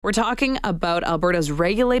We're talking about Alberta's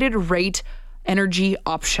regulated rate energy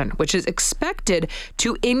option, which is expected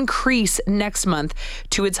to increase next month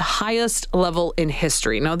to its highest level in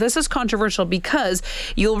history. Now, this is controversial because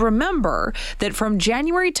you'll remember that from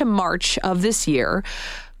January to March of this year,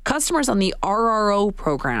 customers on the RRO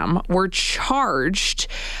program were charged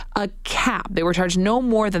a cap. They were charged no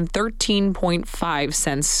more than 13.5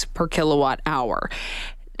 cents per kilowatt hour.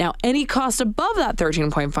 Now, any cost above that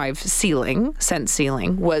 13.5 cent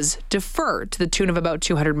ceiling was deferred to the tune of about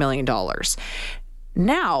 $200 million.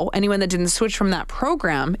 Now, anyone that didn't switch from that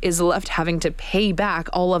program is left having to pay back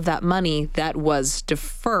all of that money that was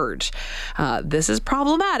deferred. This is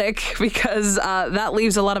problematic because that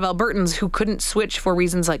leaves a lot of Albertans who couldn't switch for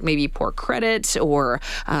reasons like maybe poor credit or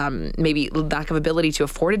maybe lack of ability to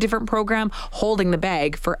afford a different program, holding the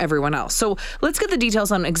bag for everyone else. So let's get the details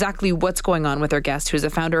on exactly what's going on with our guest, who's the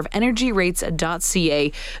founder of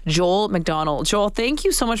energyrates.ca, Joel MacDonald. Joel, thank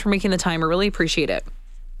you so much for making the time. I really appreciate it.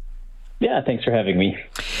 Yeah, thanks for having me.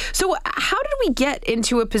 So how did we get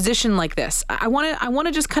into a position like this? I want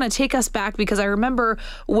to just kind of take us back because I remember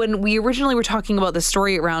when we originally were talking about the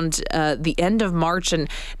story around the end of March and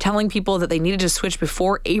telling people that they needed to switch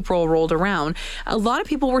before April rolled around, a lot of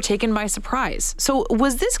people were taken by surprise. So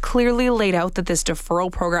was this clearly laid out that this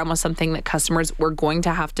deferral program was something that customers were going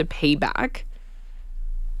to have to pay back?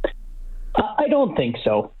 I don't think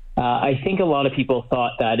so. I think a lot of people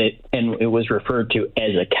thought that it was referred to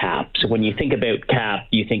as a cap. So when you think about cap,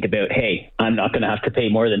 you think about, hey, I'm not going to have to pay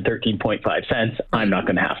more than 13.5 cents. I'm not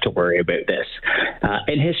going to have to worry about this.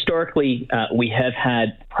 And historically, we have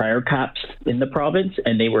had prior caps in the province,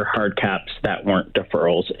 and they were hard caps that weren't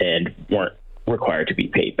deferrals and weren't required to be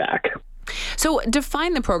paid back. So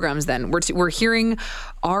define the programs then. We're hearing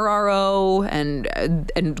RRO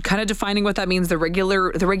and kind of defining what that means, the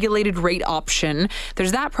regulated rate option.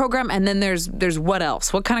 There's that program, and then there's what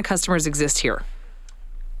else? What kind of customers exist here?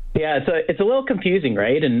 Yeah, it's a little confusing,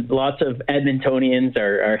 right? And lots of Edmontonians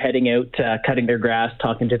are heading out, cutting their grass,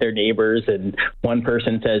 talking to their neighbors, and one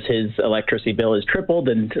person says his electricity bill is tripled,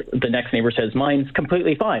 and the next neighbor says, mine's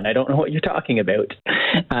completely fine. I don't know what you're talking about.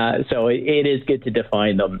 So it is good to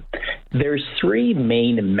define them. There's three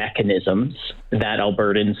main mechanisms that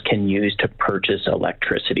Albertans can use to purchase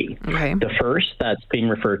electricity. Okay. The first, that's being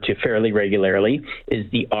referred to fairly regularly, is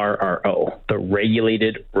the RRO, the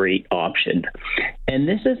regulated rate option. And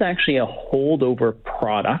this is actually a holdover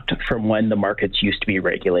product from when the markets used to be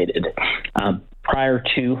regulated. Prior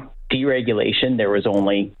to deregulation, there was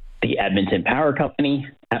only the Edmonton Power Company,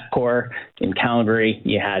 EPCOR. In Calgary,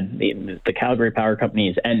 you had the Calgary Power Company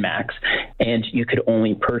is ENMAX, and you could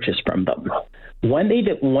only purchase from them. When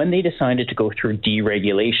they decided to go through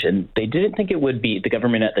deregulation, the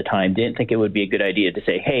government at the time didn't think it would be a good idea to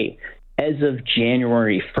say, hey, as of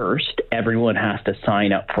January 1st, everyone has to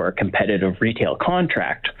sign up for a competitive retail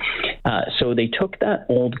contract. So they took that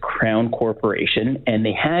old Crown Corporation and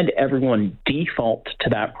they had everyone default to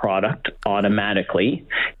that product automatically.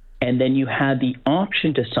 And then you had the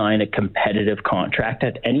option to sign a competitive contract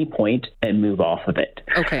at any point and move off of it.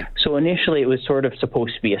 Okay. So initially it was sort of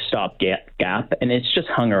supposed to be a stopgap, and it's just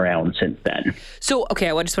hung around since then. So,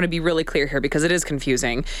 okay, I just want to be really clear here because it is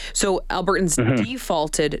confusing. So Albertans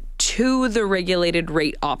defaulted to the regulated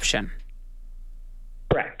rate option.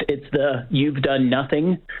 Correct. It's you've done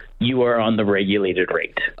nothing, you are on the regulated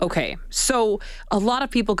rate. Okay. So a lot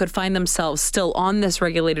of people could find themselves still on this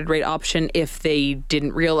regulated rate option if they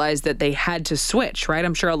didn't realize that they had to switch, right?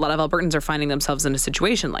 I'm sure a lot of Albertans are finding themselves in a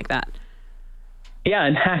situation like that. Yeah,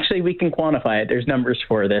 and actually we can quantify it. There's numbers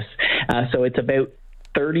for this. So it's about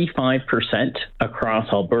 35%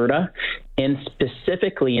 across Alberta, and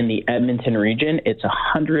specifically in the Edmonton region, it's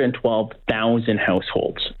 112,000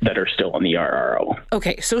 households that are still on the RRO.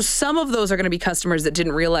 Okay, so some of those are going to be customers that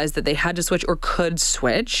didn't realize that they had to switch or could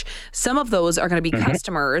switch. Some of those are going to be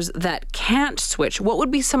customers that can't switch. What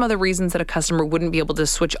would be some of the reasons that a customer wouldn't be able to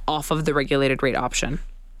switch off of the regulated rate option?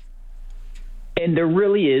 And there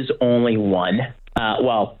really is only one.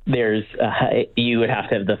 There's you would have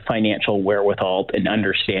to have the financial wherewithal and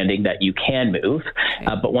understanding that you can move.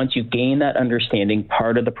 But once you gain that understanding,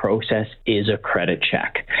 part of the process is a credit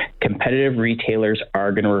check. Competitive retailers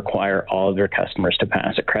are going to require all of their customers to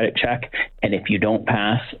pass a credit check. And if you don't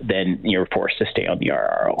pass, then you're forced to stay on the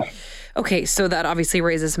RRO. Okay, so that obviously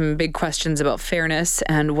raises some big questions about fairness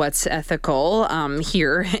and what's ethical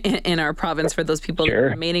here in our province for those people that are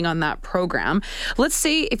remaining on that program. Let's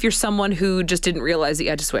say if you're someone who just didn't realize that you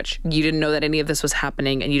had to switch, you didn't know that any of this was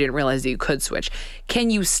happening, and you didn't realize that you could switch. Can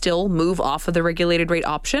you still move off of the regulated rate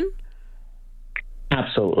option?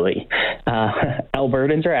 Absolutely.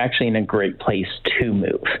 Albertans are actually in a great place to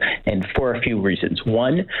move, and for a few reasons.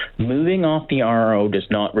 One, moving off the RRO does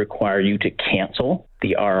not require you to cancel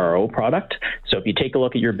the RRO product. So if you take a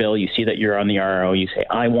look at your bill, you see that you're on the RRO, you say,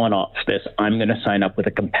 I want off this, I'm going to sign up with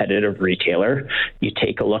a competitive retailer. You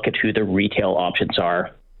take a look at who the retail options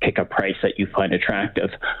are, pick a price that you find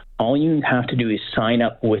attractive. All you have to do is sign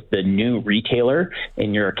up with the new retailer,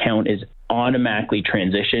 and your account is automatically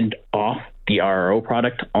transitioned off the RRO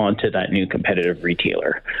product onto that new competitive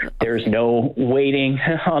retailer. There's no waiting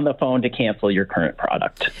on the phone to cancel your current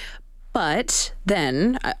product. But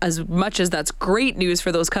then, as much as that's great news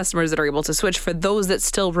for those customers that are able to switch, for those that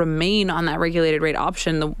still remain on that regulated rate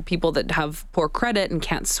option, the people that have poor credit and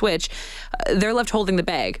can't switch, they're left holding the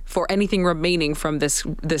bag for anything remaining from this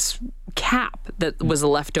cap that was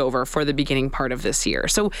left over for the beginning part of this year.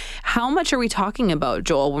 So how much are we talking about,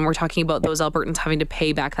 Joel, when we're talking about those Albertans having to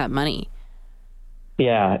pay back that money?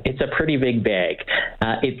 Yeah, it's a pretty big bag.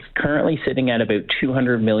 It's currently sitting at about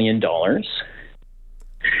 $200 million.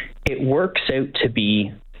 It works out to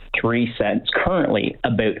be 3 cents, currently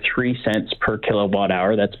about 3 cents per kilowatt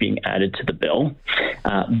hour that's being added to the bill.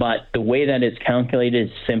 But the way that it's calculated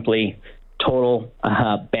is simply total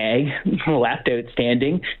bag left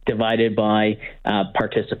outstanding divided by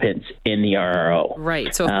participants in the RRO.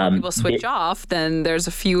 Right. So if more people switch off, then there's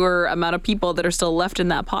a fewer amount of people that are still left in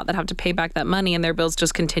that pot that have to pay back that money, and their bills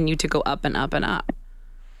just continue to go up and up and up.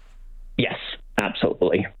 Yes,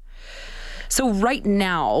 absolutely. So right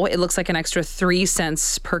now, it looks like an extra 3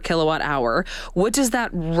 cents per kilowatt hour. What does that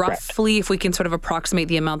roughly, if we can sort of approximate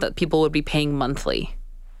the amount that people would be paying monthly?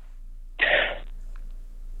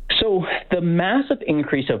 So the massive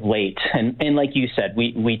increase of late, and like you said,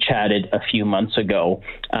 we chatted a few months ago,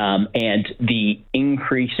 and the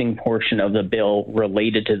increasing portion of the bill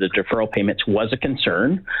related to the deferral payments was a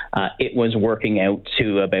concern. It was working out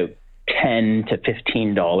to about $10 to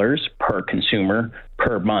 $15 per consumer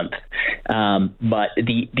per month. But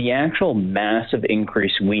the actual massive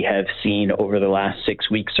increase we have seen over the last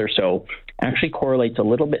 6 weeks or so actually correlates a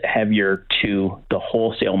little bit heavier to the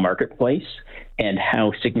wholesale marketplace and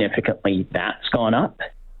how significantly that's gone up.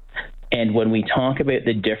 And when we talk about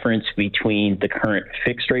the difference between the current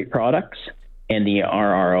fixed rate products and the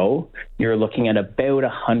RRO, you're looking at about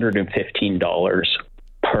 $115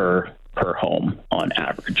 per home on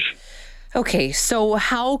average. Okay, so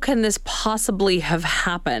how can this possibly have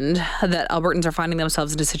happened that Albertans are finding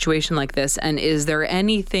themselves in a situation like this? And is there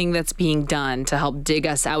anything that's being done to help dig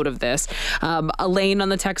us out of this? Elaine on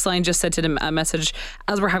the text line just sent in a message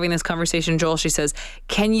as we're having this conversation. Joel, she says,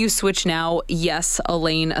 can you switch now? Yes,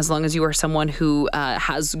 Elaine, as long as you are someone who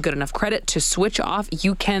has good enough credit to switch off,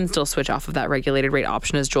 you can still switch off of that regulated rate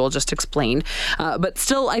option, as Joel just explained. But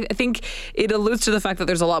still, I think it alludes to the fact that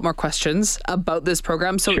there's a lot more questions about this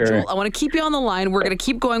program. So, sure. Joel, I want to keep you on the line. We're going to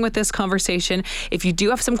keep going with this conversation. If you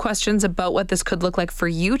do have some questions about what this could look like for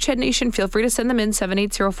you, Ched Nation, feel free to send them in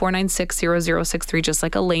 780-496-0063, just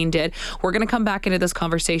like Elaine did. We're going to come back into this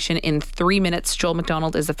conversation in 3 minutes. Joel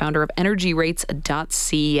MacDonald is the founder of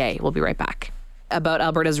energyrates.ca. We'll be right back. About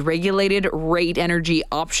Alberta's regulated rate energy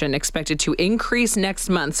option expected to increase next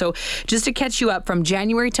month. So just to catch you up, from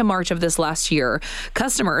January to March of this last year,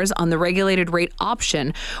 customers on the regulated rate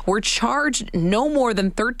option were charged no more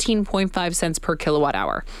than 13.5 cents per kilowatt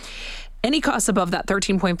hour. Any costs above that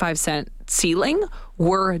 13.5 cent ceiling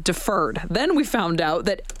were deferred. Then we found out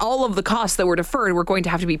that all of the costs that were deferred were going to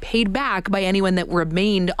have to be paid back by anyone that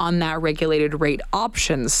remained on that regulated rate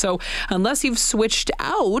option. So unless you've switched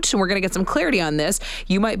out, and we're going to get some clarity on this,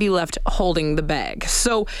 you might be left holding the bag.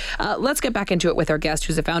 So let's get back into it with our guest,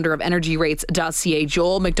 who's the founder of energyrates.ca,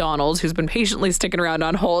 Joel MacDonald, who's been patiently sticking around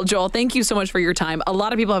on hold. Joel, thank you so much for your time. A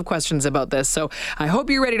lot of people have questions about this, so I hope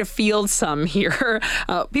you're ready to field some here.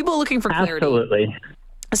 People looking for clarity. Absolutely.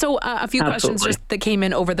 So a few questions just that came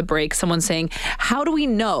in over the break. Someone saying, how do we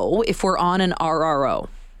know if we're on an RRO?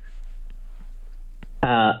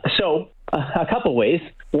 So a couple ways.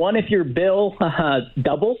 One, if your bill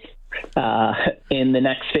doubles in the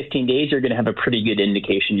next 15 days, you're going to have a pretty good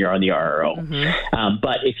indication you're on the RRO. Mm-hmm.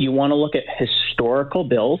 But if you want to look at historical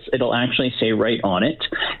bills, it'll actually say right on it,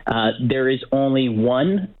 there is only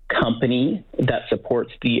one company that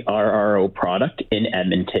supports the RRO product in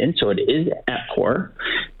Edmonton. So it is EPCOR,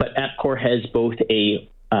 but EPCOR has both a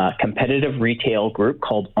competitive retail group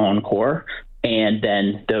called Encore and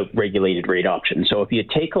then the regulated rate option. So if you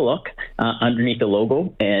take a look underneath the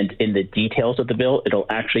logo and in the details of the bill, it'll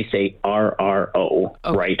actually say RRO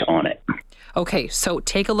right on it. Okay, so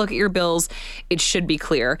take a look at your bills. It should be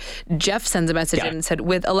clear. Jeff sends a message in and said,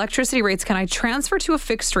 with electricity rates, can I transfer to a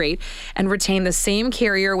fixed rate and retain the same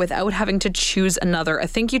carrier without having to choose another? I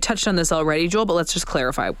think you touched on this already, Joel, but let's just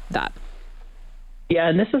clarify that. Yeah,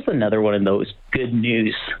 and this is another one of those good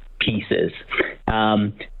news pieces.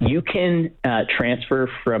 You can transfer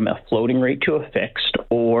from a floating rate to a fixed,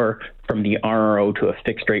 or from the RRO to a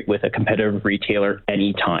fixed rate with a competitive retailer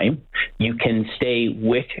anytime. You can stay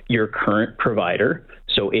with your current provider.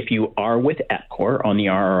 So if you are with EPCOR on the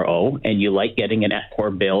RRO and you like getting an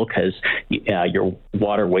EPCOR bill because your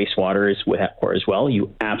water, wastewater is with EPCOR as well,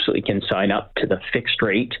 you absolutely can sign up to the fixed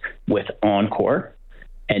rate with Encore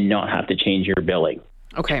and not have to change your billing.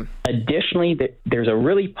 Okay. Additionally, there's a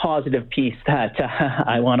really positive piece that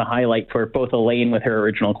I want to highlight for both Elaine with her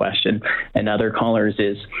original question and other callers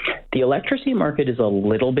is the electricity market is a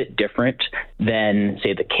little bit different than,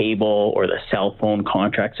 say, the cable or the cell phone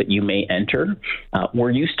contracts that you may enter.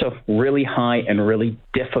 We're used to really high and really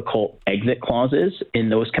difficult exit clauses in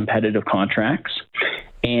those competitive contracts.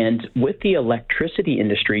 And with the electricity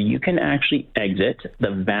industry, you can actually exit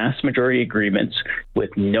the vast majority of agreements with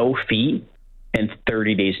no fee and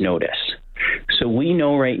 30 days notice. So we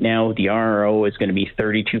know right now the RRO is going to be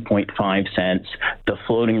 32.5 cents. The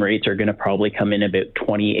floating rates are going to probably come in about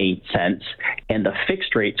 28 cents. And the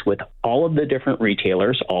fixed rates with all of the different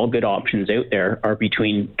retailers, all good options out there, are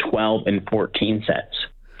between 12 and 14 cents.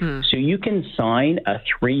 So you can sign a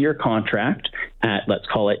 3-year contract at, let's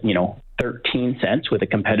call it, 13 cents with a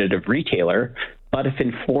competitive retailer. But if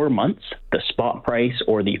in 4 months the spot price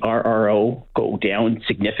or the RRO go down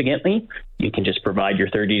significantly, you can just provide your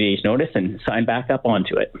 30 days notice and sign back up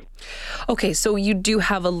onto it. Okay, so you do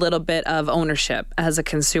have a little bit of ownership as a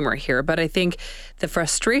consumer here, but I think the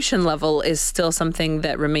frustration level is still something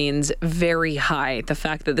that remains very high. The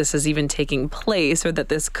fact that this is even taking place, or that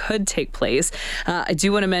this could take place. I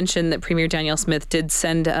do want to mention that Premier Danielle Smith did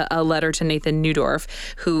send a letter to Nathan Neudorf,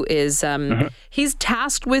 who is he's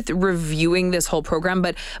tasked with reviewing this whole program.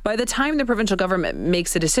 But by the time the provincial government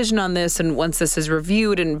makes a decision on this, and once this is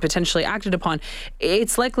reviewed and potentially acted upon,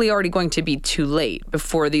 it's likely already going to be too late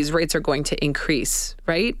before these rates are going to increase,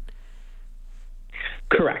 right?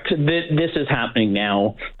 Correct. This is happening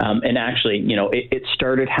now. And actually, it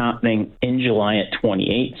started happening in July at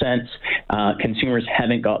 28 cents. Consumers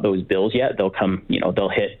haven't got those bills yet. They'll come, they'll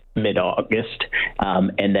hit mid-August.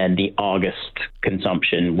 And then the August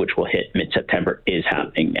consumption, which will hit mid-September, is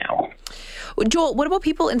happening now. Joel, what about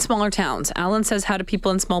people in smaller towns? Alan says, how do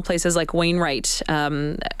people in small places like Wainwright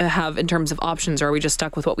have in terms of options, or are we just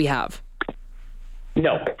stuck with what we have?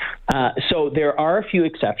 No. So there are a few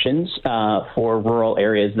exceptions for rural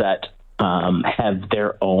areas that have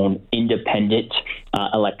their own independent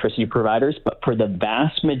electricity providers, but for the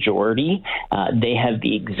vast majority, they have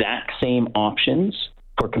the exact same options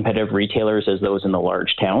for competitive retailers as those in the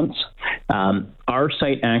large towns. Our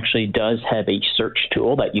site actually does have a search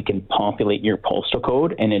tool that you can populate your postal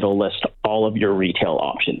code, and it'll list all of your retail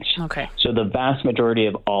options. Okay. So the vast majority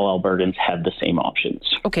of all Albertans have the same options.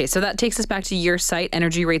 Okay, so that takes us back to your site,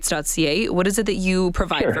 energyrates.ca. What is it that you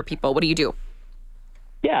provide for people? What do you do?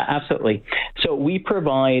 Yeah, absolutely. So we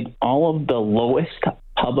provide all of the lowest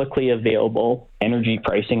publicly available energy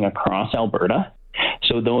pricing across Alberta.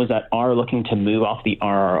 So those that are looking to move off the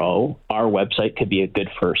RRO, our website could be a good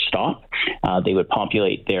first stop. They would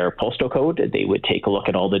populate their postal code. They would take a look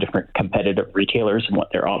at all the different competitive retailers and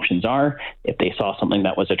what their options are. If they saw something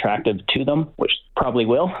that was attractive to them, which probably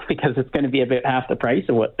will, because it's going to be about half the price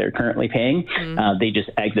of what they're currently paying, they just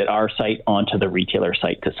exit our site onto the retailer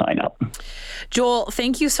site to sign up. Joel,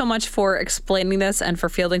 thank you so much for explaining this and for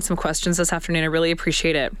fielding some questions this afternoon. I really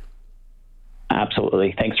appreciate it.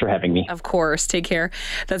 Absolutely. Thanks for having me. Of course. Take care.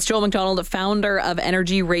 That's Joel MacDonald, founder of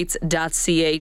energyrates.ca.